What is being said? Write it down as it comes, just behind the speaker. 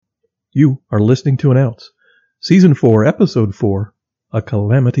You are listening to An Ounce, Season 4, Episode 4, A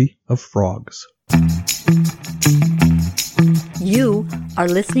Calamity of Frogs. You are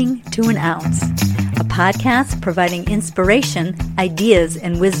listening to An Ounce, a podcast providing inspiration, ideas,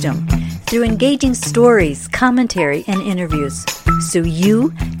 and wisdom through engaging stories, commentary, and interviews, so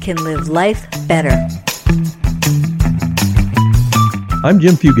you can live life better. I'm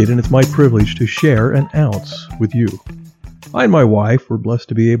Jim Fugate, and it's my privilege to share an ounce with you. I and my wife were blessed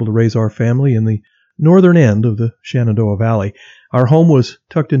to be able to raise our family in the northern end of the Shenandoah Valley. Our home was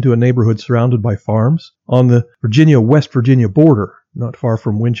tucked into a neighborhood surrounded by farms on the Virginia-West Virginia border, not far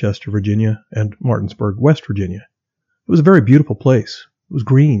from Winchester, Virginia, and Martinsburg, West Virginia. It was a very beautiful place. It was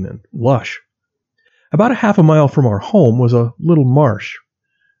green and lush. About a half a mile from our home was a little marsh,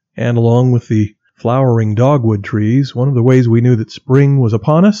 and along with the flowering dogwood trees, one of the ways we knew that spring was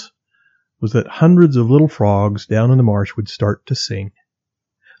upon us was that hundreds of little frogs down in the marsh would start to sing.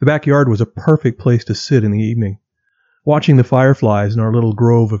 The backyard was a perfect place to sit in the evening, watching the fireflies in our little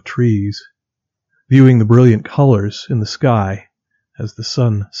grove of trees, viewing the brilliant colors in the sky as the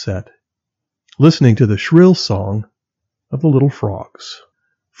sun set, listening to the shrill song of the little frogs.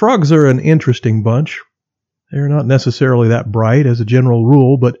 Frogs are an interesting bunch. They're not necessarily that bright as a general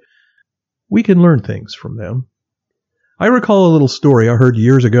rule, but we can learn things from them. I recall a little story I heard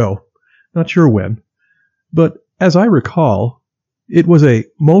years ago. Not sure when, but as I recall, it was a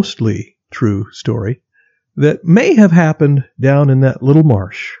mostly true story that may have happened down in that little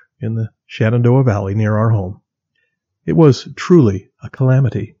marsh in the Shenandoah Valley near our home. It was truly a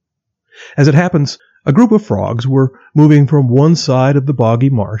calamity. As it happens, a group of frogs were moving from one side of the boggy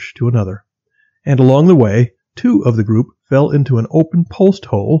marsh to another, and along the way, two of the group fell into an open post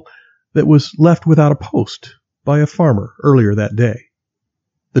hole that was left without a post by a farmer earlier that day.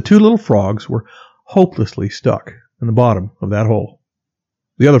 The two little frogs were hopelessly stuck in the bottom of that hole.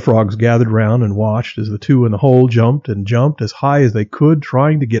 The other frogs gathered round and watched as the two in the hole jumped and jumped as high as they could,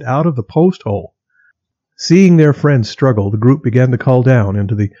 trying to get out of the post hole. Seeing their friends struggle, the group began to call down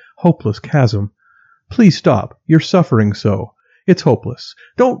into the hopeless chasm. "Please stop. You're suffering so. It's hopeless.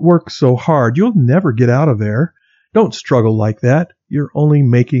 Don't work so hard. You'll never get out of there. Don't struggle like that. You're only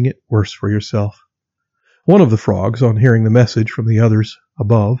making it worse for yourself." One of the frogs, on hearing the message from the others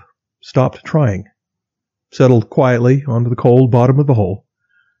above, stopped trying, settled quietly onto the cold bottom of the hole,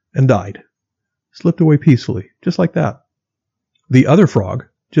 and died. Slipped away peacefully, just like that. The other frog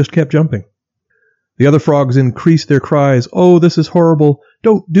just kept jumping. The other frogs increased their cries, "Oh, this is horrible.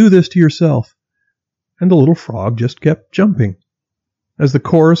 Don't do this to yourself." And the little frog just kept jumping. As the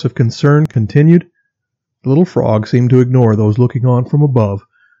chorus of concern continued, the little frog seemed to ignore those looking on from above,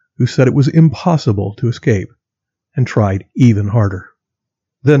 who said it was impossible to escape, and tried even harder.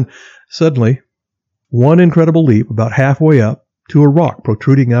 Then, suddenly, one incredible leap about halfway up to a rock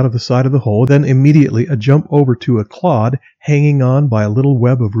protruding out of the side of the hole, then immediately a jump over to a clod hanging on by a little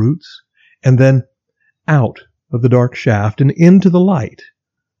web of roots, and then out of the dark shaft and into the light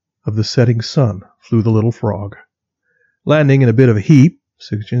of the setting sun flew the little frog. Landing in a bit of a heap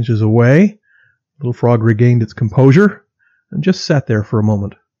 6 inches away, the little frog regained its composure and just sat there for a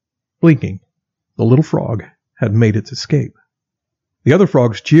moment, blinking. The little frog had made its escape. The other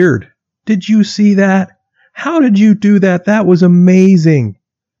frogs cheered. "Did you see that? How did you do that? That was amazing."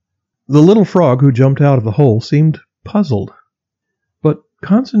 The little frog who jumped out of the hole seemed puzzled, but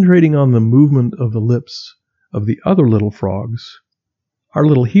concentrating on the movement of the lips of the other little frogs, our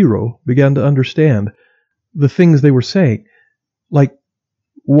little hero began to understand the things they were saying, like,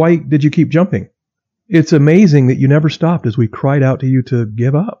 "Why did you keep jumping? It's amazing that you never stopped as we cried out to you to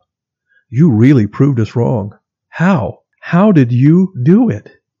give up. You really proved us wrong. How? How did you do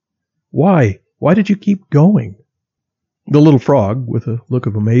it? Why? Why did you keep going?" The little frog, with a look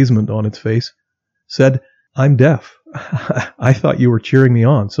of amazement on its face, said, "I'm deaf. I thought you were cheering me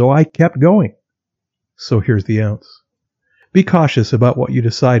on, so I kept going." So here's the ounce. Be cautious about what you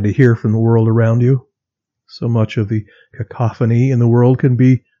decide to hear from the world around you. So much of the cacophony in the world can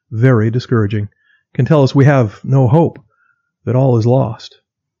be very discouraging, can tell us we have no hope, that all is lost.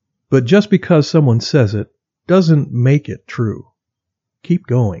 But just because someone says it doesn't make it true. Keep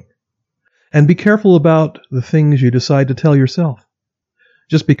going. And be careful about the things you decide to tell yourself.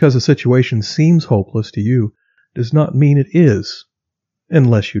 Just because a situation seems hopeless to you does not mean it is,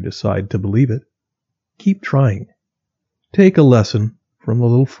 unless you decide to believe it. Keep trying. Take a lesson from the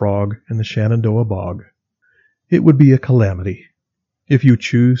little frog in the Shenandoah bog. It would be a calamity if you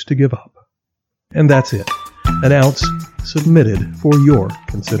choose to give up. And that's it. An ounce submitted for your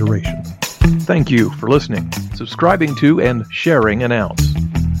consideration. Thank you for listening, subscribing to, and sharing An Ounce.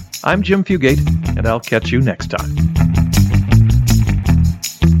 I'm Jim Fugate, and I'll catch you next time.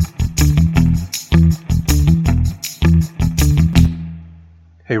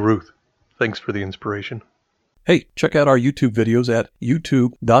 Hey, Ruth, thanks for the inspiration. Hey, check out our YouTube videos at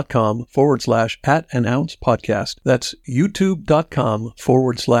youtube.com/@an-ounce podcast. That's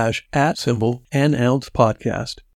youtube.com/@an-ounce podcast.